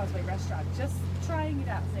the Old Causeway Restaurant, just trying it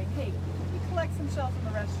out, saying, hey, we collect some shell from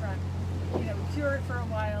the restaurant, cure it for a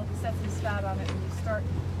while, set some spat on it, and you start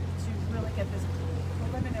to really get this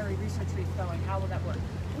preliminary research reef going. How will that work?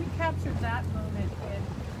 We captured that moment in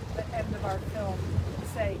the end of our film to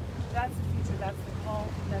say, that's the future, that's the call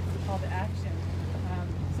to action.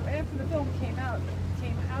 So after the film came out,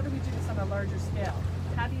 how do we do this on a larger scale?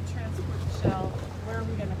 How do you transport the shell? Where are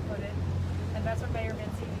we going to put it? And that's when Mayor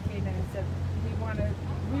Mancini came in and said, we want to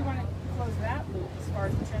close that loop as far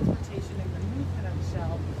as the transportation and the movement of the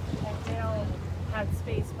shell. And Dale had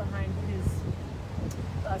space behind his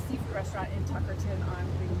seafood restaurant in Tuckerton on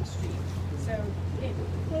Green Street. So it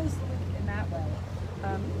closed the loop in that way.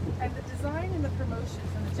 And the design and the promotion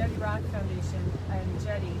from the Jetty Rock Foundation and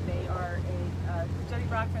Jetty, Jetty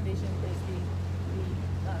Rock Foundation is the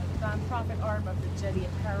nonprofit arm of the Jetty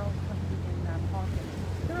Apparel Company in Hawkins.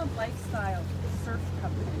 They're a lifestyle surf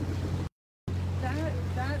company.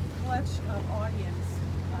 That clutch of audience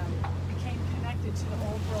became connected to the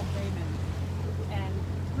Old World Raymond, and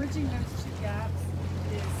bridging those two gaps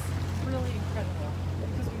is really incredible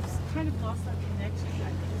because we've kind of lost that connection.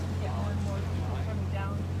 I think as we get more and more people coming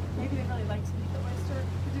down, maybe they really like to eat the oyster,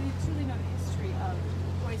 but do they truly know the history of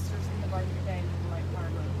oysters in the Barnegat Bay and the Light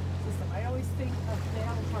Harbor system? I always think of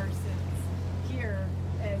Dale Parsons here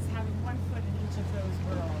as having one foot in each of those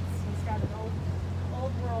worlds. He's got an old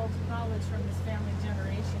world knowledge from his family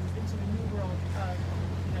generations into the new world of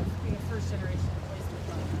being a first generation oyster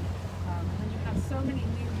farmer. When you have so many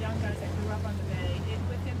new young guys that grew up on the bay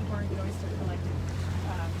within the Barnegat Oyster Collective,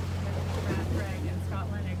 Matt Gregg and Scott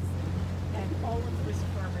Lennox, and all of the oyster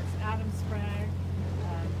farmers, Adam Sprague,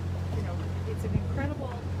 it's an incredible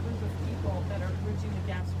group of people that are bridging the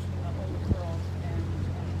gaps between the old world and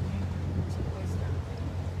new oyster.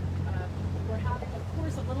 We're having, of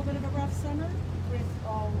course, a little bit of a rough summer with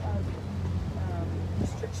all of the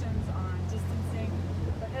restrictions on distancing.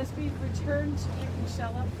 But as we return to picking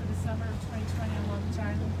shell up for the summer of 2020 on Long Beach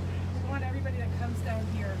Island, we want everybody that comes down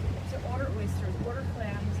here to order oysters, order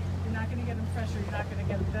clams. You're not going to get them fresher, you're not going to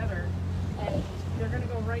get them better, and they're going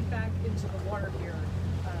to go right back into the water here.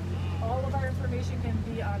 All of our information can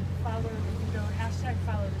be on follow. You can go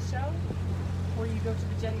 #follow the show, or you go to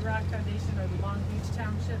the Jetty Rock Foundation or the Long Beach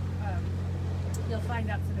Township. You'll find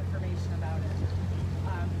out some information about it.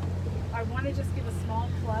 I want to just give a small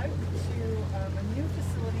plug to a new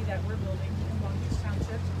facility that we're building in Long Beach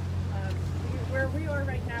Township. Where we are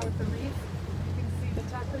right now at the reef, you can see the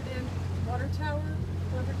Tuckerton water tower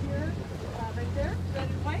over here, right there, red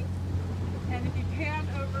and white. And if you pan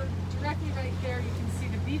over directly right there, you can see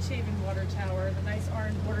the Beach Haven water tower, the nice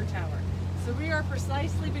orange water tower. So we are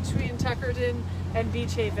precisely between Tuckerton and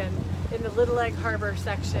Beach Haven in the Little Egg Harbor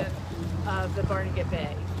section of the Barnegat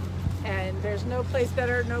Bay. And there's no place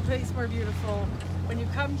better, no place more beautiful. When you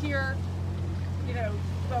come here,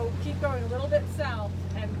 keep going a little bit south,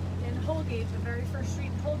 and in Holgate, the very first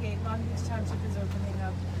street in Holgate, Long Beach Township is opening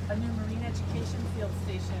up a new marine education field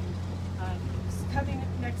station coming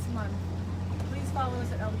next month. Please follow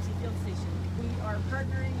us at LBT Field Station. We are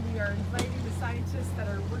partnering, we are inviting the scientists that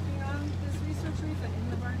are working on this research reef and in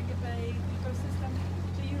the Barnegat Bay ecosystem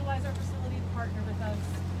to utilize our facility, partner with us,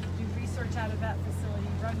 do research out of that facility,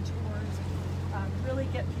 run tours, really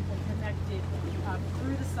get people connected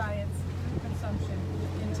through the science, through consumption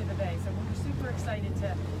into the bay. So we're super excited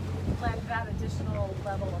to blend that additional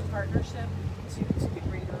level of partnership to the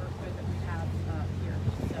greater good that we have here.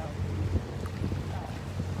 So,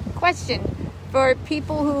 Question. For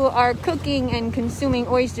people who are cooking and consuming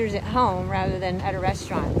oysters at home rather than at a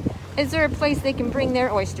restaurant, is there a place they can bring their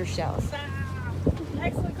oyster shells?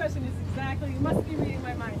 Excellent question. You must be reading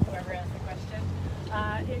my mind, whoever asked the question.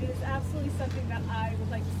 It is absolutely something that I would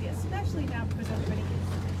like to see, especially now because everybody is.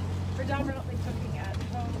 For predominantly cooking at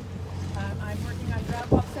home. I'm working on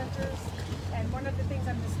drop-off centers, and one of the things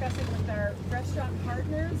I'm discussing with our restaurant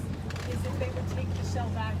partners is if they would take the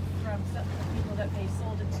shell back from some of the people that they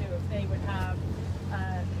sold it to, if they would have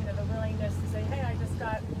the willingness to say, hey, I just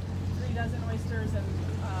got 3 dozen oysters and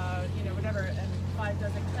whatever, and 5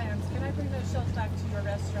 dozen clams. Can I bring those shells back to your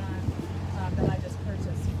restaurant that I just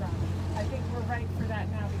purchased from? I think we're right for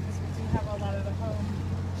that now because we do have a lot of the home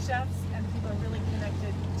chefs and people are really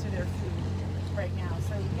connected to their food right now.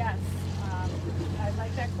 So yes, I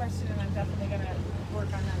like that question, and I'm definitely going to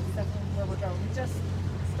work on that. It's definitely where we're going. We just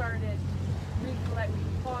started we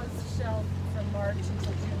paused the shelf from March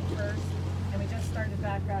until June 1st, and we just started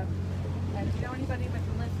back up. And if you know anybody with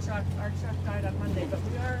the lift truck, our truck died on Monday, but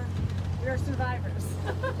we are survivors.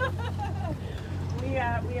 we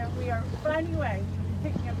are finding a way.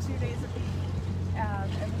 We're picking up 2 days a week,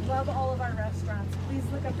 and we love all of our restaurants. Please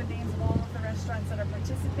look up the names of all of the restaurants that are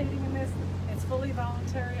participating in this. It's fully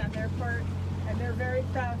voluntary on their part, and they're very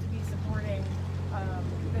proud to be supporting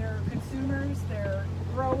their consumers, their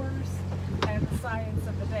growers, and the science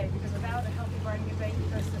of the bay. Because without a healthy Barnegat and Bay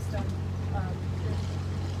ecosystem,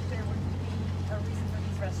 there wouldn't be a reason for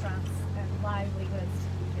these restaurants and livelihoods to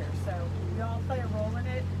be here. So we all play a role in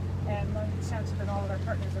it, and Long Beach Township and all of our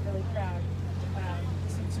partners are really proud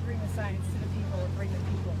to bring the science to the people and bring the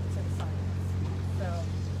people to the science. So,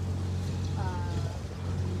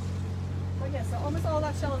 yeah, so almost all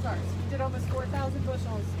that shell is ours. We did almost 4,000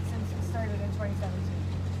 bushels since we started in 2017.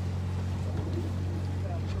 So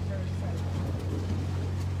we're very excited.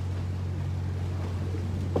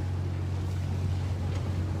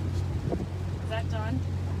 Is that done?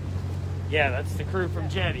 Yeah, that's the crew from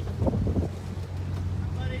Jetty.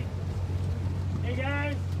 Hey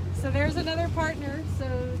guys! So there's another partner, so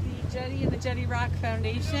the Jetty and the Jetty Rock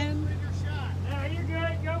Foundation. No, you're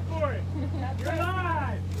good, go for it. You're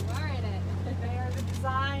live! You are in it. They are the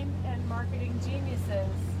design and marketing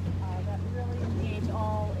geniuses that really engage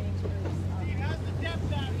all age groups. Steve, how's the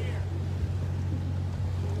depth out here?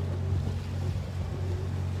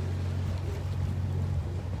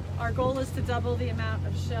 Our goal is to double the amount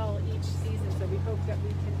of shell each season, so we hope that we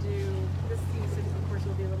can do, this season of course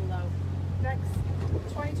will be a little low. Next,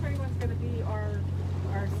 2021 is going to be our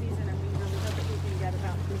season, and we really hope that we can get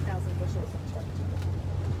about 3,000 bushels in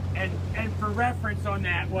 2021. And for reference on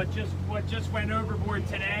that, what just went overboard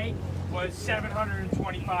today was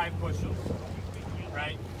 725 bushels,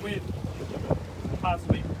 right? With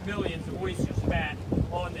possibly millions of oysters fat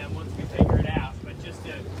on them once we figure it out. But just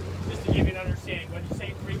to give you an understanding, what did you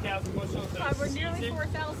say, 3,000 bushels? We're nearly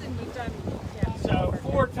 4,000. We've done. Yeah. So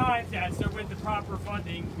 4 times that. So with the proper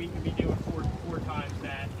funding, we can be doing four times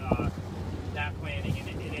that planting in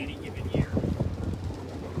any given year.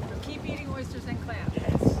 So keep eating oysters and clams.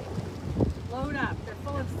 Yes. Load up. They're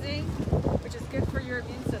full of zinc, which is good for your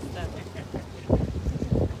immune system.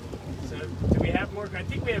 So do we have more? I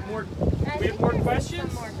think we have more. I We have think more there's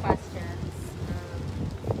questions. Some more questions.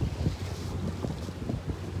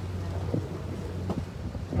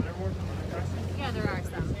 Are there more questions? Yeah, there are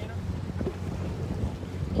some.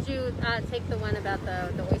 Did you take the one about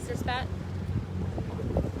the oyster spat?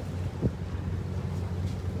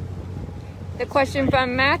 The question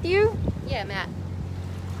from Matthew. Yeah, Matt.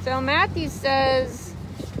 So Matthew says,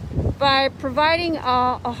 by providing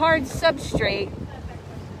a hard substrate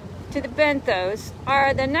to the benthos,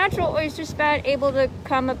 are the natural oyster spat able to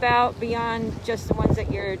come about beyond just the ones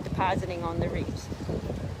that you're depositing on the reefs?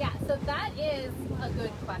 Yeah, so that is a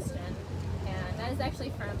good question, and that is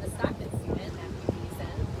actually from the Stockton student, Matthew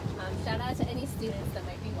Beeson. Shout out to any students that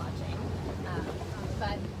might be watching,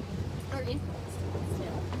 or incoming students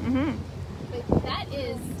too. Mm-hmm. But that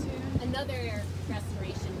is another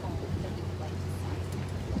restoration goal that we would like to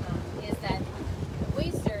see, is that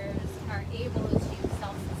oysters are able to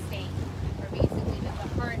self-sustain, or basically that the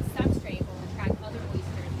hard substrate will attract other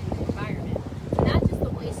oysters in the environment. So not just the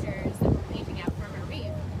oysters that we're painting out from our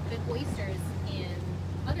reef, but oysters in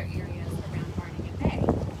other areas around Barnegat Bay.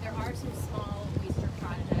 There are some small oyster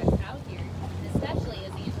projects out here, and especially,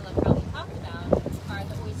 as Angela probably talked about, are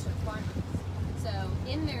the oyster farmers. So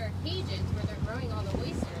in their cages where they're growing all the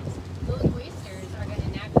oysters, those oysters are going to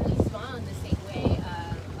naturally spawn the same way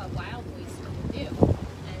a wild oyster would do.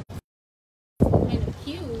 And it's kind of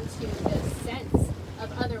cue to the sense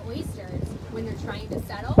of other oysters when they're trying to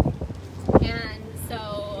settle. And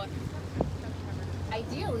so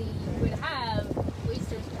ideally you would have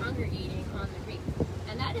oysters congregating on the reef.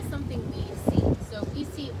 And that is something we've seen. So we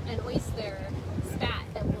see an oyster spat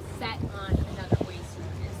that will set on another oyster.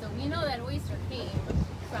 And so we know that oyster came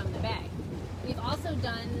from the bay. We've also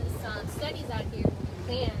done some studies out here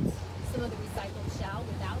where we plant some of the recycled shell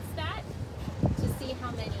without spat, see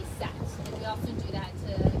how many set. And we also do that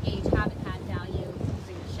to gauge habitat value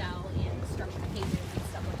using the shell and structured cages and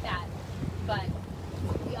stuff like that. But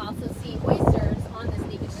we also see oysters on this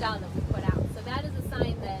naked shell that we put out. So that is a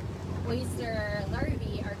sign that oyster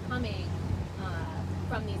larvae are coming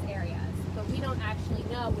from these areas. But we don't actually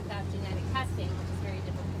know without genetic testing, which is very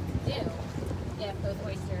difficult to do, if those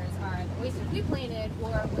oysters are the oysters we planted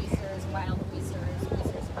or oysters, wild oysters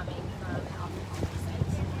coming from an aquaculture site.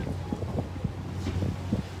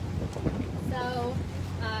 So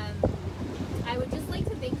I would just like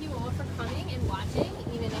to thank you all for coming and watching,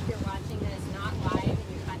 even if you're watching this not live and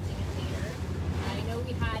you're catching it later. I know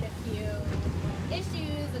we had a few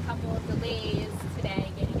issues, a couple of delays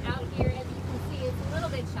today getting out here. As you can see, it's a little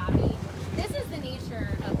bit choppy. This is the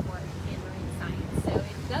nature of work in marine science, so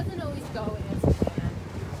it doesn't always go as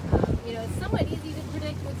planned. You know, it's somewhat easy to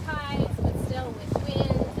predict with tides, but still with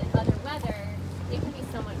winds and other weather, it can be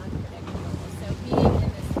somewhat unpredictable. So being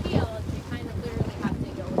in this field, you kind of literally have to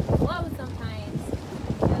go with the flow sometimes,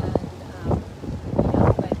 and you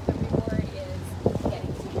know, but the reward is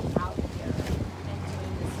getting to be out here and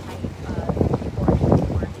doing this type of reporting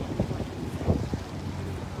work and research.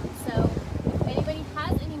 So if anybody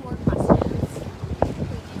has any more questions,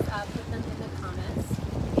 please put them in the comments.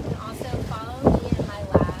 You can also follow me in my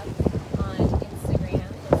lab on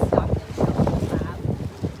Instagram. It's Stockton Shellfish Lab.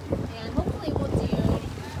 And hopefully we'll do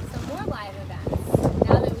some more live events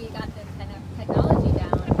now that we got this kind of technology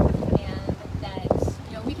down and that,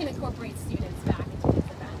 you know, we can incorporate students back into these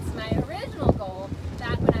events. My original goal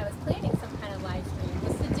back when I was planning some kind of live stream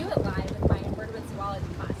was to do it live with my invertebrate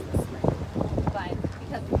zoology class this spring. But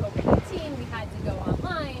because of COVID-19, we had to go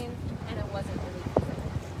online and it wasn't really feasible.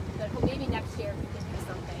 But maybe next year we can do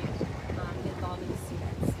something involving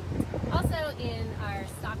students. Also in our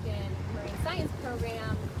Stockton Marine Science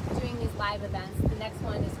program, doing these live events, the next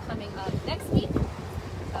one is coming up next week.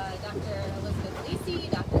 Dr. Elizabeth Lacey,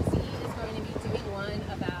 Dr. Z, is going to be doing one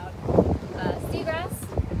about seagrass.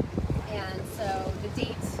 And so the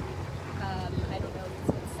date, I don't know if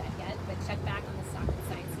it's been set yet, but check back on the Stockton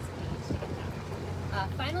Sciences page to get that.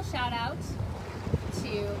 Final shout out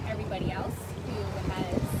to everybody else who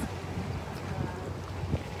has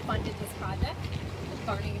funded this project, the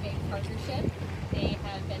Barney Bay Partnership. They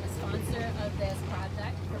have been a sponsor of this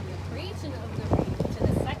project from the creation of the reef to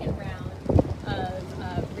the second round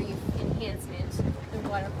of reef enhancement, the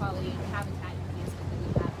water quality and habitat enhancement that we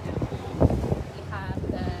have now. We have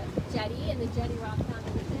the jetty and the jetty rock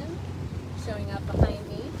foundation showing up behind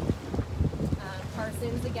me.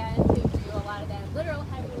 Parsons again, who do a lot of that literal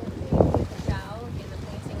heavy lifting with the shell and the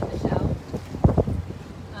planting of the shell.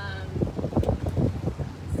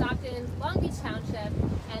 Stockton, Long Beach Township,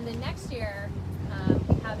 and then next year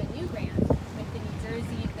we have a new grant with the New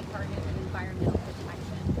Jersey Department of Environmental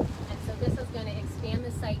Protection. And so this is going to expand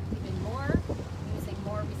the site even more, using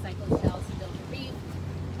more recycled shells to build the reef.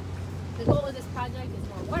 The goal of this project is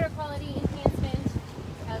more water quality enhancement,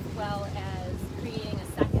 as well as creating a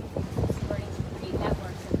second reef, starting to create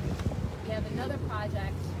networks of reef. We have another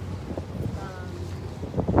project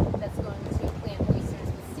that's going to plant oysters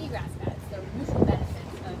with seagrass beds, so mutual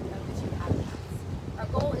benefits of the two habitats. Our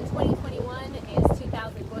goal in 2021 is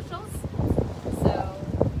 2,000 bushels, so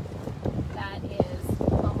that is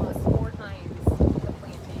almost 4 times the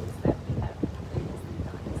plantings that we have previously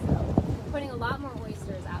done. So we're putting a lot more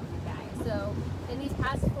oysters out in the bay. So in these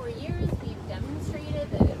past 4 years, we've demonstrated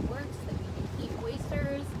that it works, that we can keep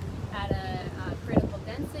oysters at a critical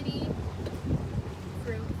density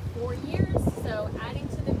through 4 years. So adding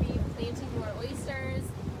to the reef, planting more oysters,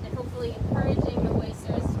 and hopefully encouraging